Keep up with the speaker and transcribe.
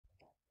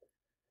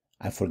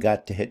I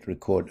forgot to hit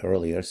record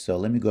earlier, so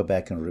let me go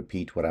back and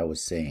repeat what I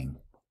was saying.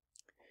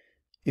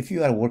 If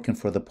you are working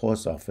for the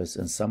post office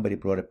and somebody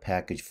brought a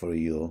package for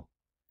you,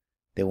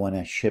 they want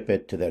to ship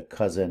it to their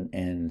cousin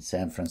in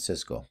San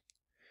Francisco.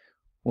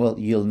 Well,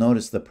 you'll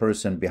notice the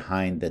person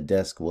behind the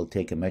desk will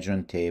take a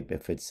measuring tape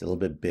if it's a little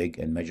bit big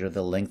and measure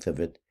the length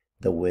of it,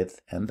 the width,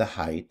 and the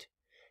height,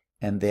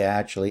 and they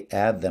actually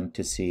add them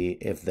to see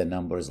if the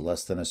number is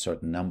less than a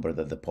certain number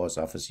that the post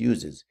office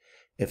uses.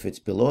 If it's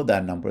below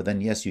that number, then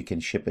yes, you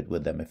can ship it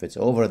with them. If it's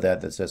over that,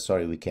 that says,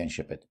 sorry, we can't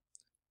ship it.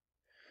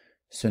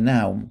 So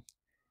now,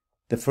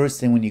 the first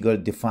thing when you go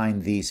to define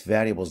these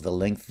variables, the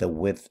length, the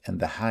width, and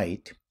the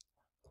height,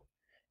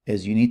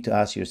 is you need to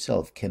ask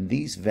yourself, can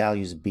these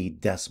values be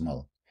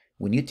decimal?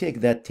 When you take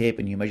that tape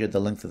and you measure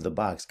the length of the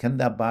box, can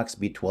that box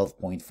be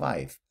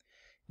 12.5?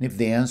 And if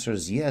the answer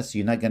is yes,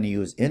 you're not going to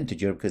use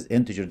integer because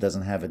integer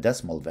doesn't have a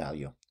decimal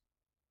value.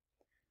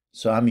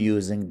 So I'm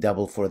using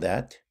double for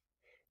that.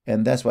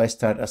 And that's why I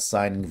start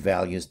assigning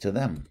values to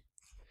them.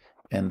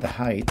 And the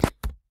height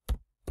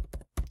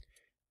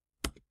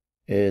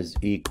is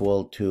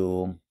equal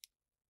to,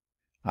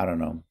 I don't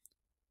know,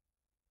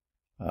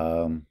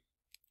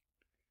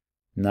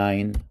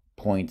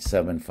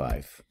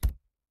 9.75.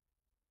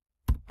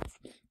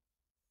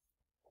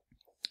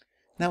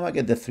 Now I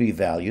get the three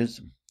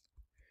values.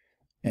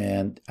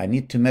 And I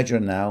need to measure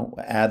now,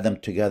 add them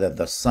together,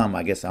 the sum.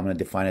 I guess I'm going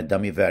to define a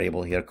dummy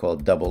variable here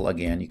called double.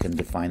 Again, you can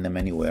define them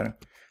anywhere.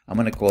 I'm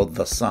going to call it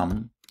the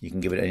sum. You can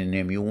give it any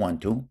name you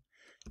want to.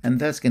 And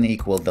that's going to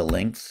equal the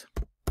length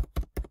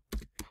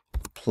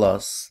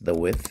plus the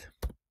width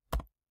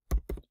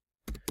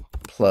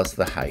plus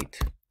the height.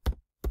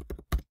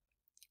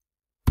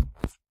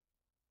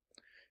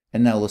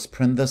 And now let's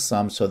print the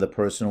sum so the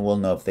person will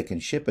know if they can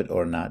ship it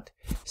or not.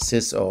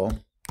 Sys O.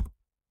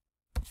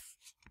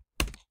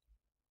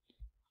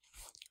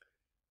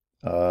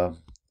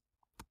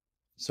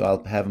 So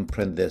I'll have them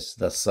print this,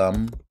 the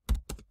sum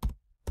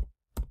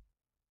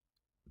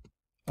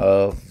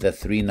of the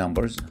three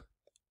numbers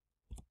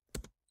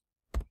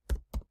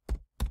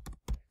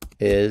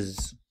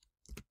is,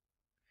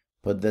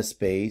 put the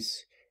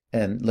space,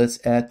 and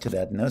let's add to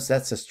that. Notice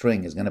that's a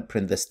string. It's going to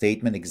print the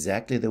statement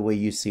exactly the way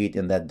you see it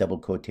in that double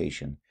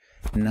quotation.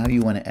 Now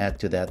you want to add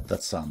to that the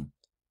sum.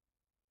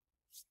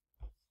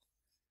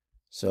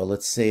 So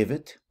let's save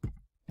it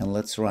and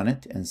let's run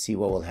it and see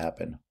what will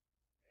happen.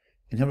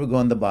 And here we go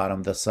on the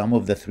bottom, the sum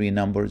of the three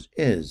numbers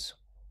is.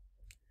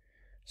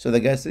 So the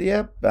guy said,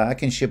 yep, I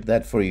can ship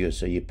that for you.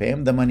 So you pay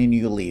him the money and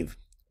you leave.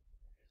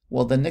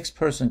 Well, the next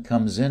person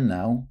comes in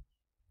now.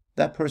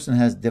 That person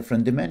has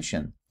different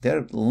dimension.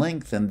 Their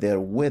length and their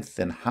width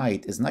and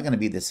height is not going to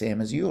be the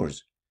same as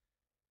yours.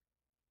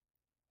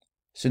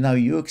 So now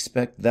you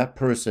expect that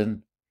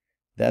person,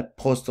 that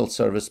postal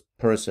service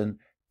person,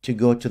 to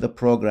go to the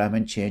program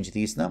and change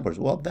these numbers.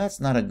 Well, that's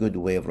not a good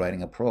way of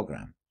writing a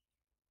program.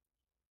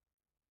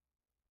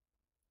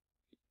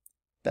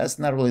 That's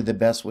not really the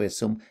best way.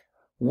 So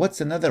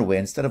what's another way?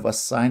 Instead of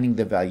assigning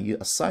the value, you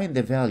assign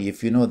the value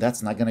if you know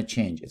that's not going to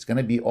change. It's going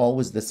to be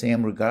always the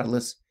same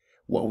regardless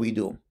what we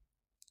do.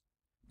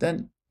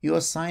 Then you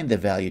assign the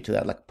value to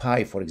that, like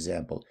pi, for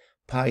example.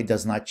 Pi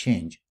does not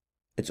change.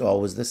 It's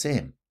always the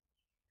same.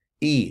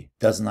 E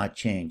does not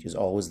change. It's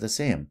always the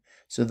same.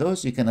 So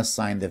those you can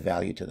assign the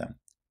value to them.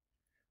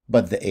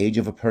 But the age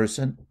of a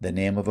person, the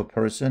name of a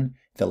person,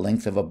 the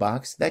length of a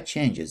box, that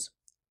changes.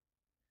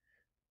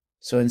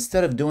 So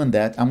instead of doing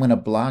that, I'm going to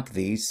block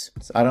these.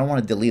 So I don't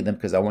want to delete them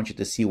because I want you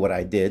to see what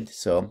I did.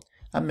 So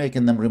I'm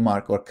making them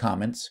remark or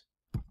comments.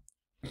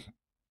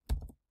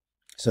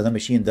 So the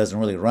machine doesn't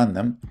really run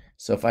them.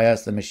 So if I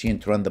ask the machine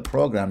to run the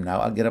program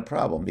now, I'll get a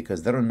problem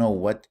because they don't know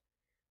what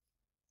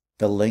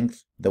the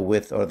length, the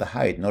width, or the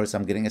height. Notice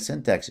I'm getting a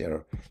syntax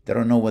error. They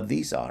don't know what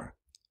these are.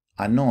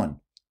 Unknown.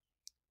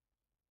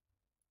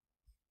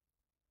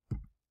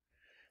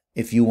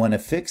 If you want to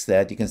fix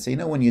that, you can say,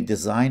 when you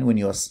design, when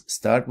you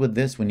start with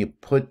this, when you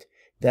put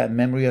that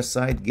memory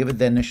aside, give it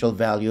the initial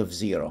value of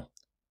 0.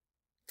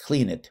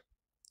 Clean it.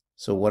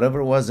 So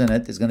whatever was in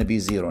it is going to be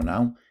 0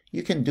 now.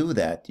 You can do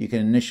that. You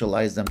can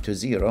initialize them to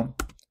 0.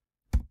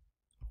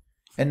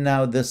 And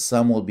now this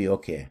sum will be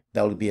okay.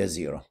 That will be a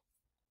 0.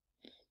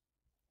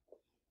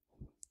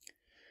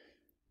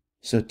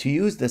 So to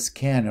use the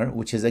scanner,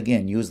 which is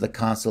again, use the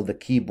console, the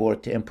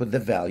keyboard to input the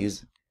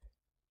values,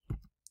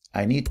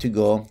 I need to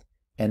go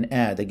and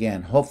add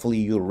again. Hopefully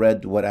you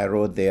read what I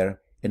wrote there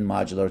in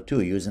Modular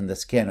 2 using the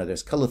scanner.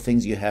 There's a couple of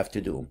things you have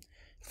to do.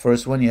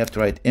 First one, you have to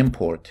write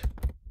import.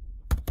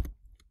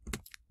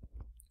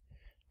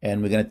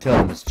 And we're going to tell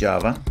them it's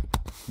Java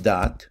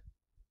dot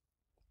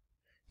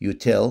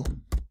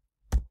util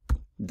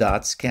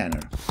dot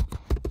scanner.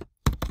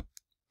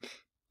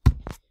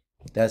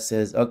 That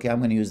says, okay, I'm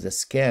going to use the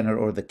scanner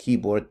or the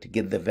keyboard to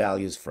get the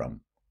values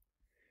from.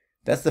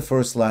 That's the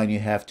first line you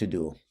have to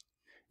do.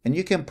 And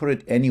you can put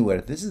it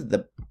anywhere. This is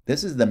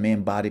the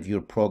main body of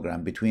your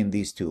program between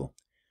these two.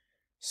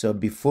 So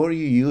before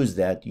you use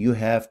that, you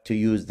have to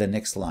use the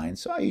next line.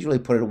 So I usually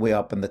put it way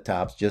up in the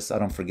top, just so I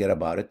don't forget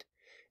about it.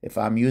 If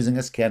I'm using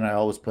a scanner, I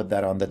always put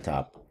that on the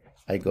top.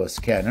 I go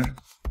scanner,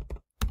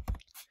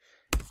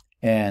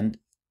 and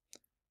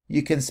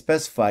you can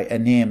specify a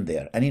name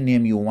there, any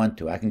name you want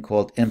to. I can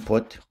call it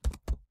input.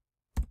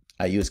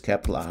 I use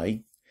capital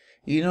I.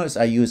 You notice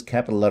I use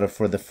capital letter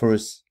for the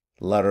first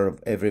letter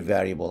of every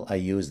variable I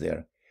use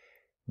there,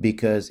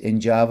 because in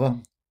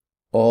Java,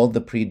 all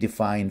the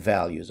predefined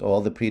values,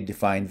 all the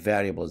predefined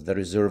variables, the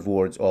reserved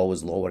words,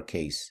 always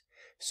lowercase.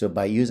 So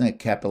by using a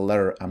capital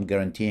letter, I'm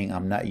guaranteeing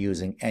I'm not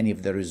using any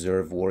of the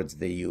reserved words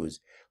they use.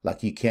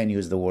 Like you can't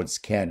use the word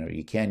scanner,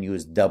 you can't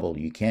use double,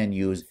 you can't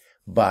use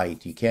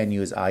byte, you can't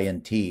use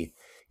int,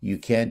 you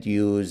can't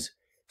use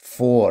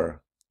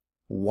for,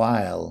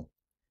 while.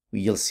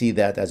 You'll see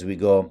that as we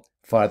go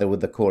farther with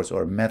the course,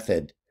 or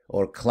method,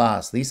 or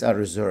class. These are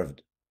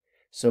reserved.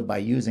 So by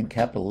using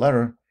capital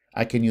letter,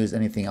 I can use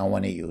anything I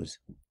want to use.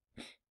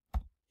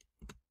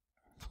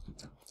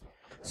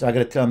 So I got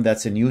to tell them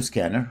that's a new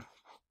scanner.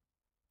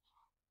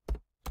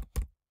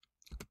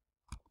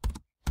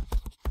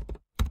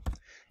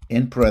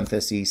 In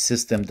parentheses,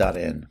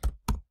 system.in.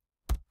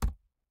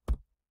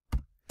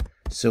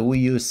 So we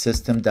use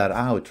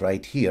system.out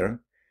right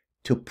here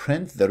to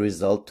print the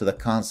result to the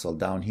console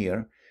down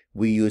here.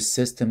 We use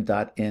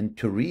system.in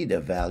to read a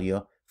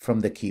value from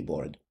the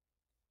keyboard.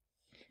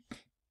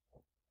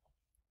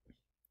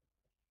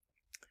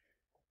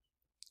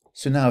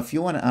 So now if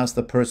you want to ask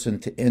the person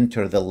to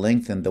enter the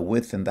length and the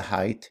width and the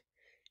height,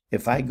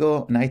 if I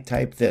go and I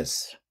type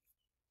this,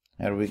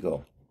 there we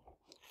go.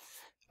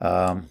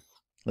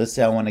 Let's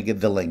say I want to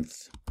give the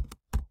length.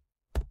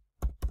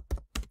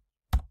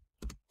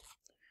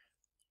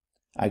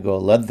 I go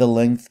let the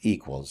length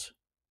equals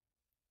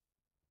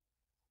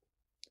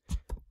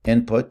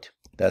input.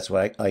 That's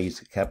why I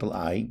use capital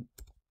I,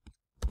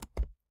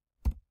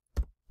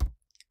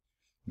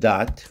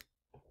 dot,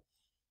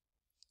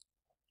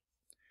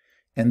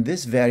 and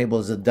this variable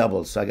is a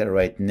double, so I got to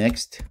write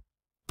next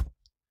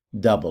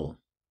double.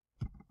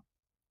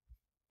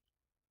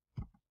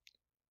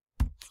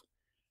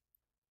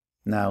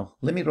 Now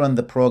let me run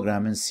the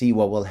program and see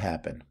what will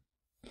happen.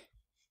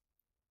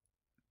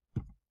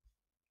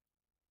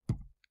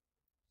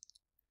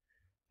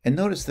 And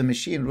notice the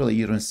machine, really,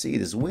 you don't see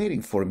it, is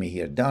waiting for me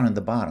here down in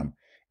the bottom.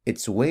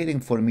 It's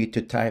waiting for me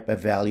to type a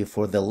value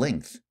for the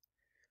length.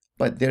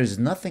 But there's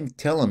nothing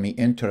telling me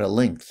enter a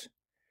length.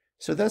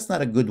 So that's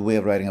not a good way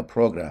of writing a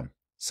program.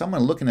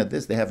 Someone looking at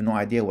this, they have no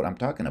idea what I'm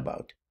talking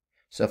about.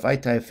 So if I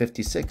type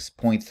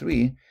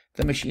 56.3,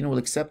 the machine will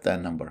accept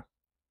that number.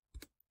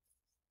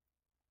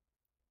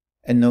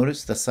 And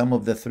notice the sum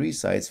of the three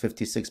sides,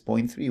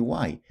 56.3.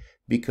 Why?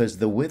 Because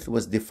the width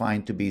was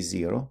defined to be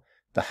 0.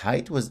 The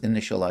height was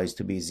initialized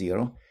to be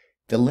 0.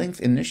 The length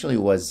initially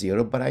was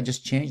 0, but I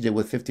just changed it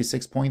with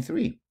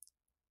 56.3.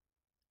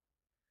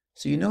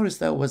 So you notice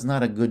that was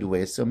not a good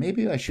way. So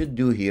maybe I should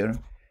do here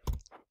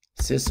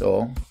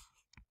sys-o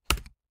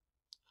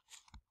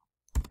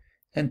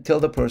and tell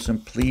the person,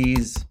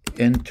 please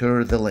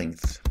enter the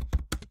length.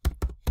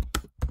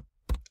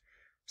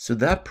 So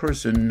that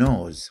person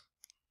knows.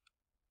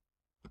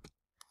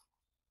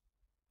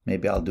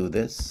 Maybe I'll do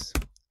this.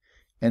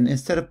 And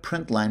instead of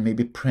print line,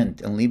 maybe print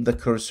and leave the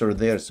cursor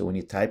there. So when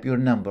you type your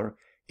number,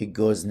 it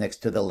goes next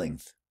to the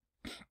length.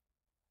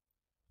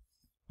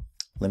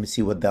 Let me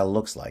see what that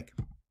looks like.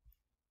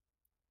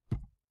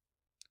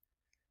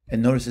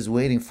 And notice it's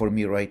waiting for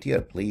me right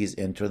here. Please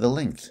enter the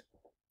length.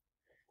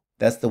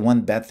 That's the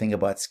one bad thing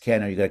about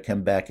scanner. You got to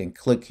come back and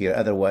click here.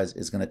 Otherwise,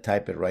 it's going to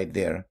type it right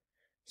there.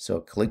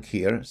 So click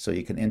here so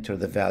you can enter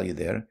the value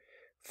there.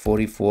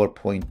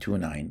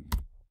 44.29.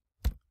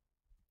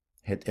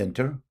 Hit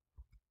enter.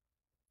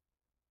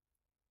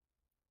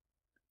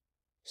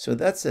 So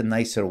that's a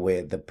nicer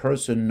way. The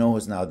person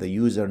knows now, the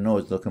user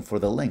knows, looking for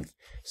the length.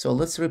 So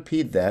let's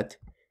repeat that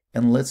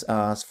and let's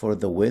ask for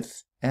the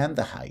width and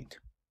the height.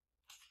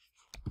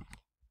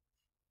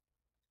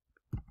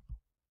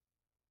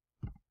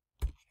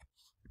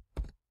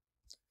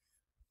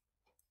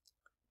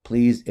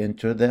 Please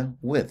enter the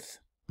width.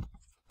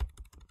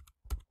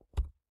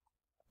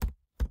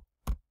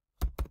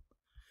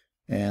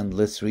 And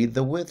let's read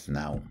the width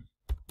now.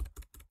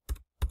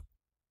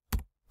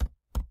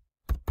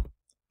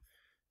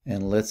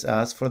 And let's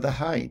ask for the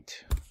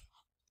height.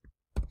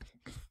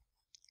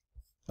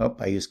 Oh,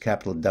 I use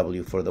capital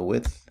W for the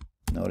width.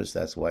 Notice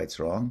that's why it's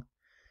wrong.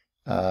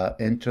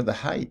 Enter the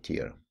height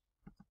here.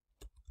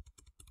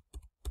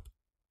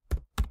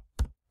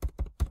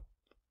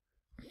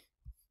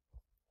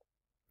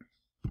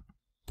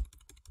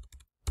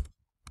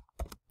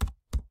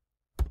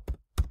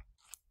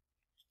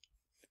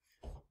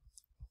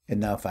 And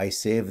now if I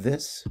save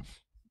this,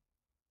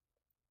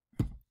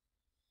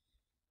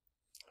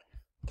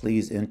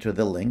 please enter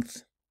the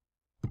length,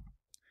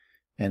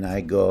 and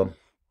I go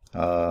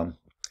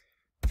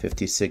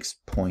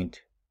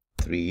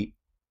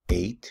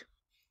 56.38.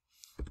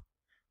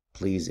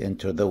 Please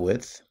enter the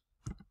width,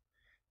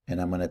 and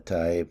I'm going to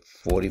type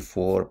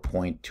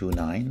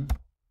 44.29.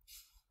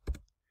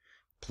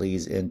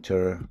 Please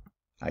enter,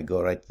 I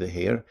go right to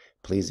here,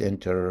 please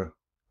enter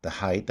the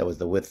height, that was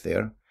the width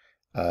there,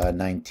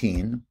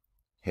 19.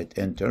 Hit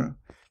enter.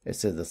 It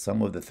says the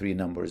sum of the three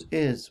numbers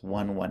is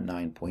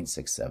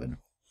 119.67.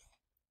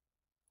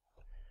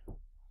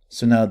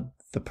 So now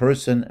the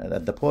person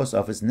at the post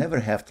office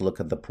never have to look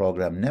at the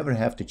program, never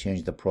have to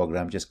change the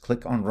program. Just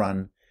click on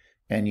run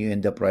and you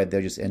end up right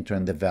there just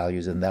entering the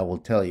values, and that will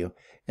tell you.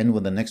 And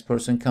when the next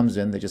person comes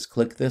in, they just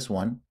click this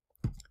one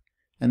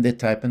and they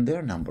type in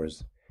their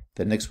numbers.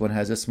 The next one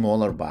has a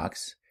smaller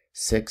box,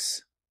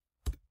 6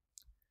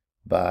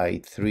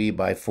 by 3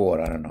 by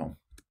 4, I don't know.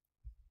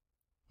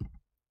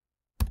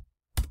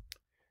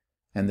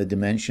 And the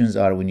dimensions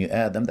are, when you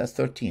add them, that's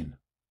 13.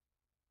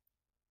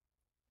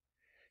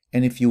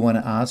 And if you want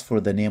to ask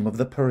for the name of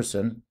the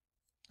person,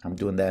 I'm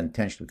doing that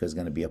intentionally because it's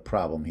going to be a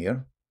problem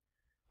here.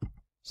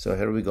 So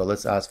here we go.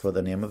 Let's ask for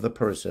the name of the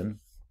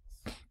person.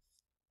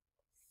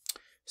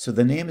 So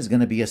the name is going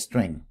to be a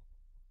string.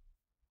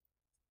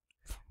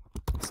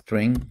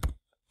 String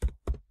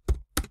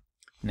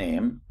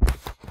name.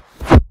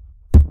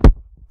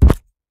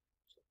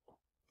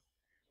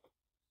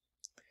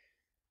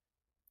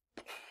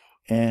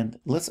 And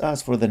let's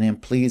ask for the name.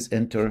 Please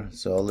enter.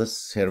 So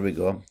here we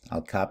go.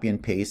 I'll copy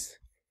and paste.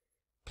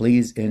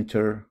 Please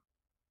enter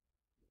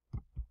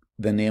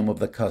the name of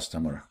the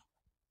customer.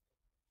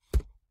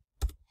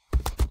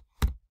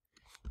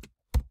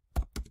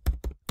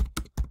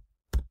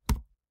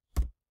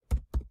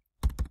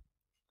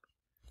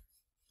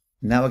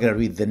 Now I gotta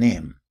read the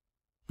name.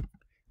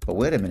 But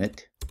wait a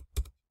minute.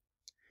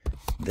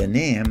 The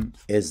name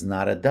is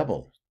not a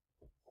double.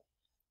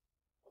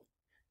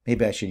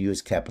 Maybe I should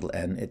use capital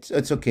N.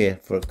 It's okay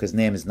because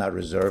name is not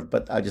reserved,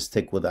 but I'll just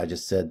stick with what I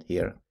just said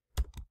here.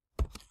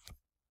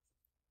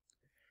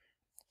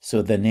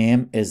 So the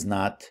name is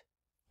not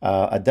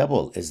a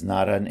double, is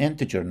not an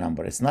integer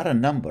number. It's not a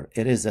number,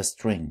 it is a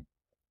string.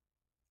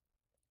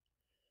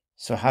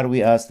 So how do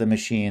we ask the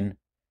machine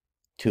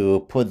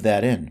to put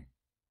that in?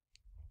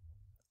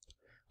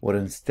 Well,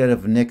 instead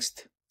of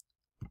next,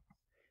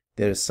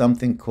 there's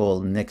something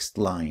called next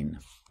line.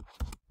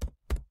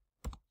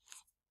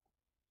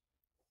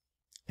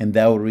 And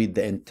that will read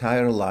the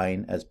entire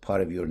line as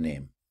part of your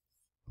name.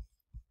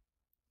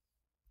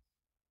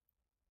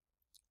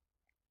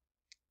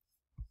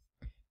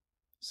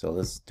 So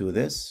let's do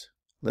this.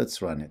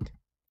 Let's run it.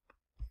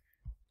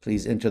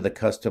 Please enter the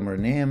customer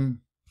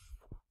name.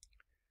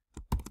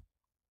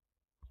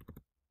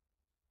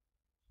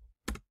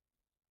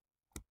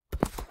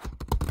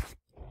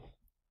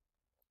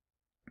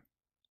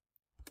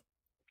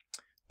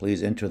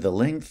 Please enter the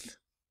length.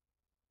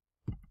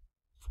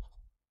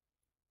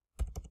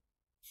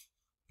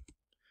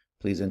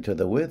 Please enter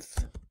the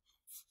width.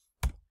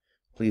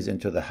 Please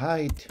enter the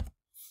height.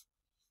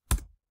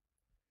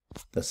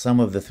 The sum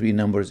of the three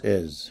numbers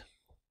is.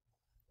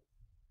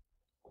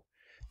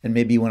 And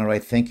maybe you want to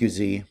write thank you,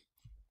 Z.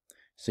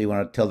 So you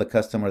want to tell the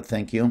customer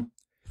thank you.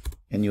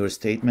 In your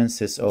statement,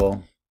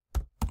 sys-o.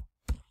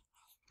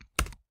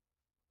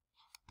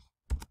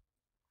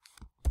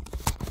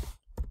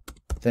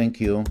 Thank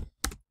you.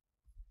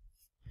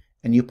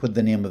 And you put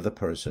the name of the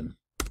person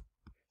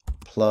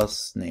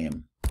plus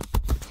name.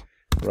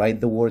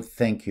 Write the word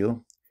thank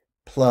you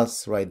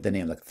plus write the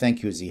name, like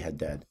thank you, Z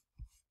Haddad.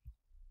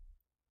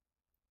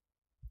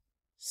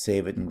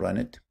 Save it and run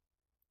it.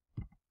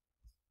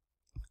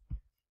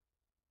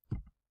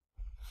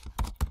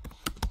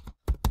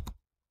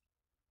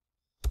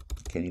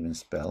 Can't even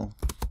spell.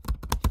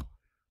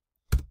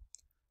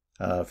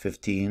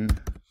 15.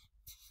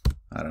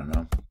 I don't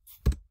know.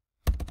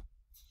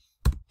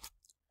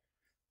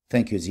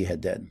 Thank you, Z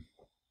Haddad.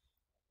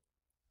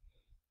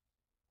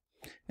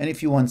 And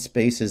if you want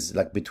spaces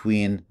like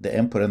between the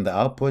input and the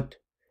output,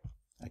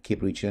 I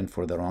keep reaching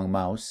for the wrong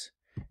mouse.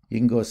 You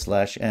can go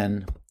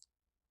 /n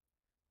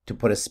to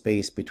put a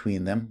space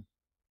between them,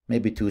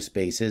 maybe 2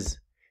 spaces,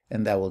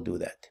 and that will do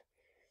that.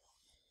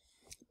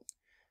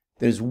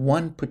 There's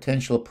one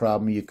potential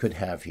problem you could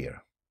have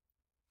here.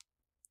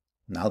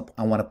 Now,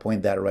 I want to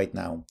point that right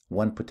now.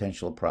 One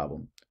potential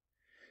problem.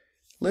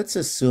 Let's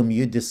assume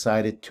you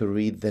decided to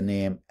read the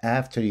name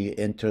after you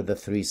enter the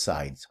 3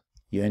 sides.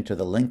 You enter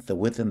the length, the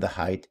width, and the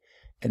height,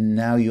 and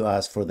now you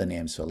ask for the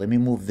name. So let me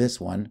move this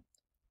one,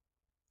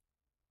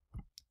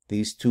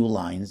 these 2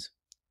 lines.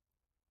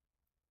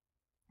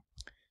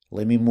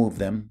 Let me move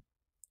them.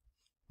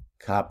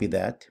 Copy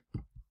that.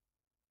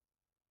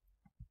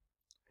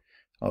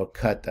 Or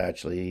cut,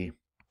 actually.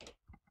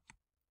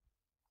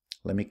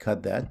 Let me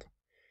cut that.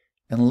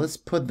 And let's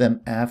put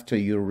them after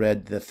you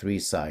read the 3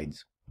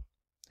 sides.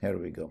 Here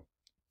we go.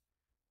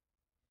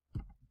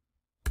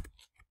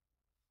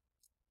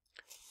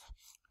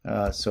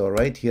 So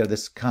right here,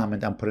 this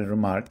comment, I'm putting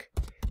remark,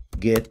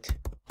 get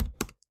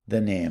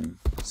the name.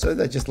 So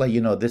that just let you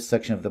know this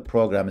section of the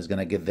program is going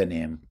to get the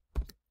name.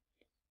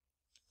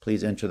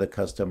 Please enter the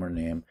customer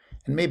name.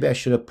 And maybe I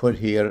should have put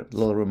here a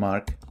little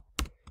remark,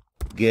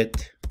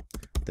 get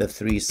the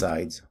 3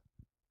 sides.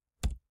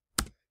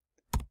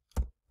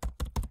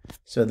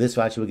 So this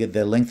actually will get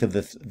the length of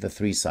the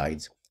 3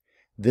 sides.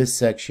 This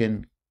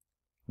section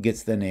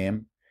gets the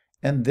name,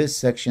 and this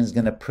section is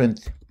going to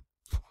print.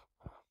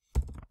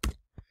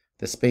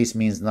 The space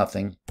means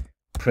nothing.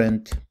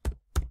 Print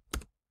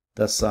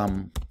the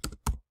sum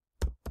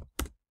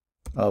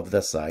of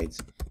the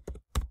sides.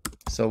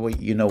 So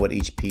you know what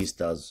each piece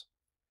does.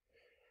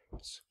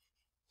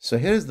 So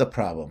here's the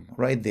problem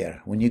right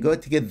there. When you go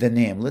to get the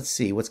name, let's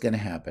see what's going to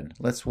happen.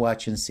 Let's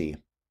watch and see.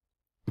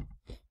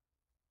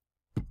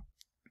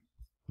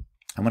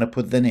 I'm going to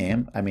put the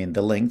name,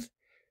 the length,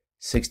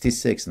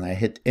 66, and I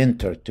hit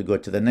enter to go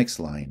to the next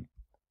line.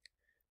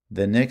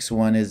 The next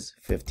one is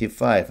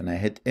 55, and I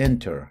hit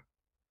enter.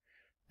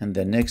 And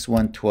the next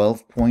one,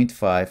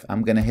 12.5,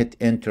 I'm going to hit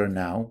enter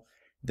now.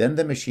 Then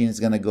the machine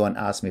is going to go and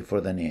ask me for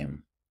the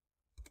name.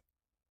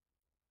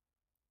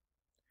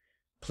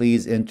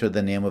 Please enter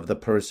the name of the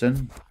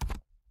person.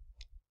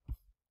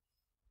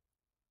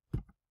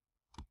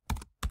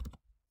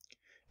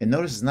 And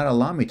notice it's not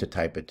allowing me to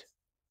type it.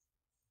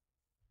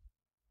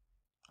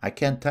 I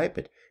can't type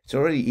it. It's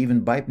already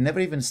even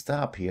never even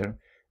stopped here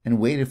and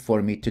waited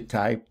for me to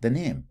type the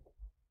name.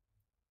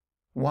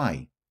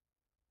 Why?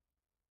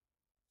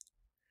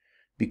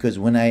 Because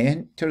when I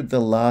entered the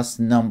last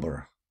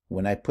number,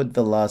 when I put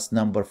the last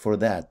number for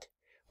that,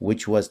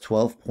 which was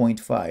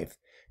 12.5,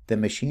 the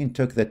machine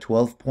took the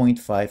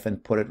 12.5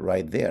 and put it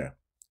right there.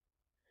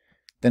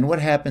 Then what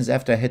happens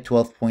after I hit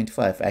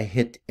 12.5? I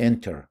hit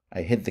enter.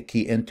 I hit the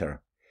key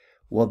enter.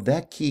 Well,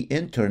 that key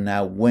enter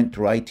now went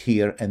right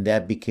here, and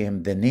that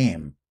became the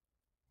name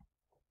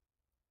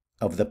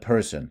of the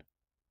person.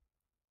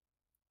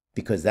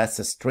 Because that's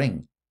a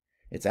string.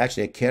 It's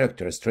actually a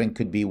character. A string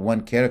could be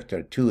one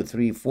character, 2,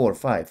 3, 4,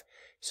 5.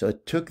 So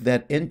it took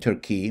that enter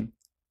key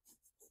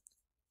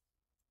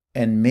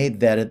and made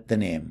that the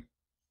name.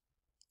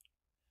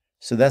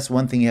 So that's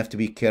one thing you have to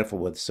be careful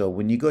with. So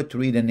when you go to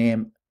read a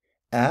name,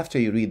 after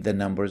you read the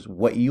numbers,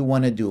 what you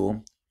want to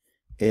do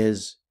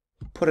is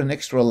put an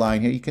extra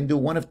line here. You can do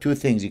one of two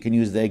things. You can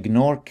use the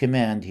ignore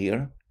command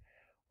here,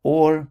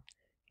 or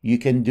you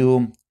can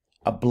do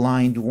a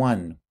blind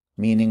one,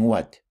 meaning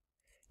what?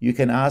 You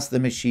can ask the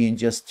machine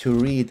just to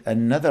read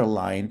another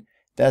line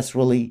that's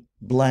really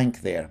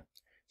blank there.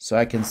 So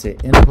I can say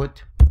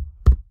input,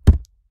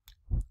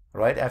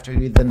 right after you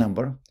read the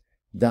number,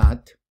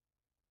 dot,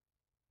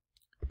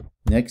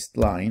 next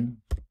line,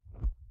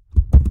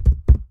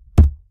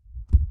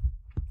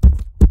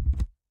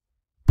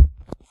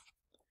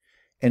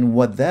 and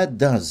what that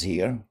does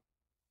here,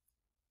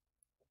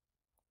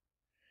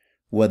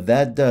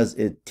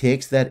 it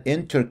takes that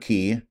enter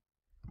key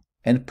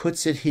and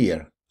puts it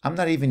here. I'm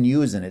not even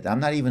using it. I'm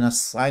not even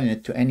assigning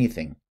it to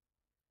anything.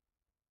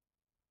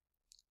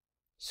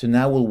 So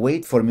now we'll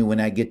wait for me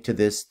when I get to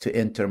this to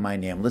enter my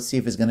name. Let's see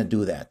if it's going to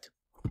do that.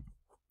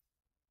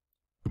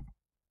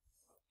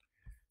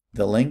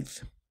 The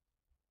length,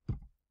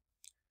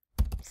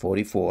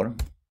 44,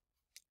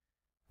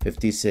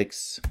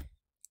 56,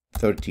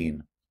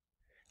 13.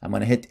 I'm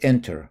going to hit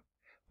enter.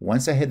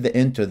 Once I hit the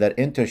enter, that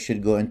enter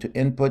should go into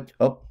input.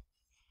 Oh,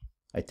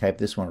 I typed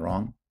this one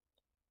wrong.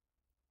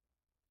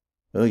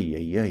 Oy,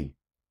 oy, oy.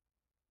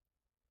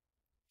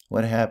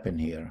 What happened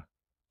here?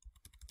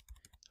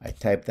 I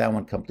typed that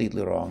one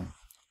completely wrong.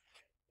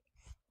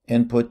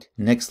 Input,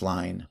 next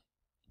line.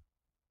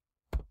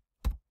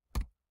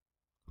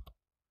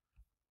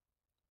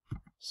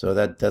 So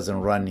that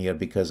doesn't run here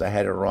because I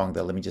had it wrong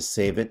there. Let me just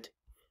save it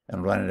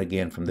and run it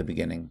again from the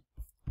beginning.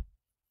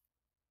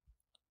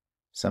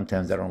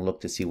 Sometimes I don't look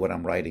to see what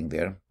I'm writing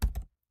there.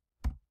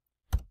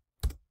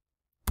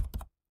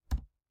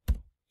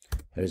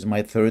 Here's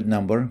my third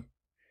number,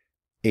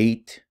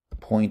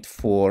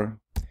 8.4.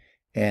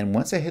 And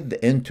once I hit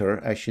the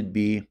enter, I should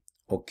be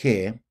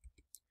okay.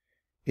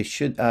 It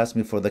should ask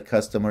me for the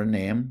customer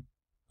name.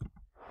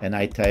 And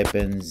I type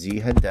in Z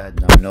Haddad.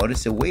 Now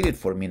notice it waited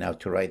for me now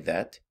to write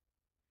that.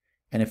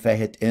 And if I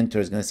hit enter,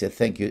 it's going to say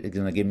thank you. It's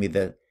going to give me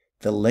the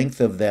length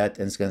of that,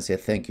 and it's going to say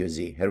thank you,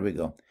 Z. Here we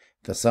go.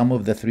 The sum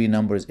of the three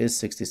numbers is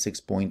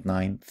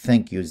 66.9.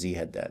 Thank you, Z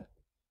Haddad.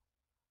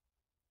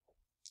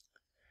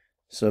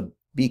 So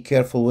be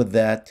careful with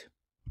that.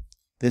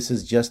 This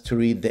is just to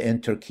read the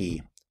enter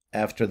key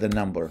after the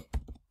number.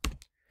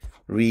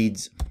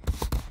 Reads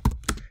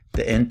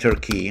the enter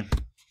key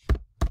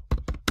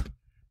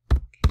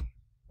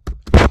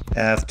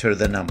after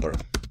the number.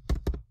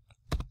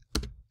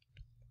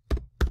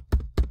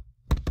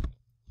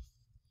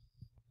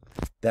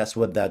 That's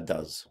what that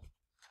does.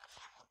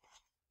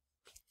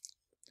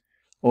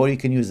 Or you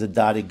can use the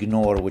dot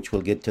ignore, which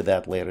we'll get to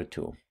that later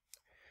too.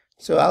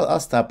 So I'll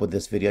stop with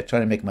this video. I try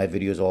to make my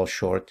videos all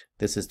short.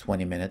 This is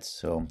 20 minutes,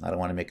 so I don't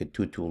want to make it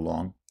too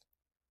long.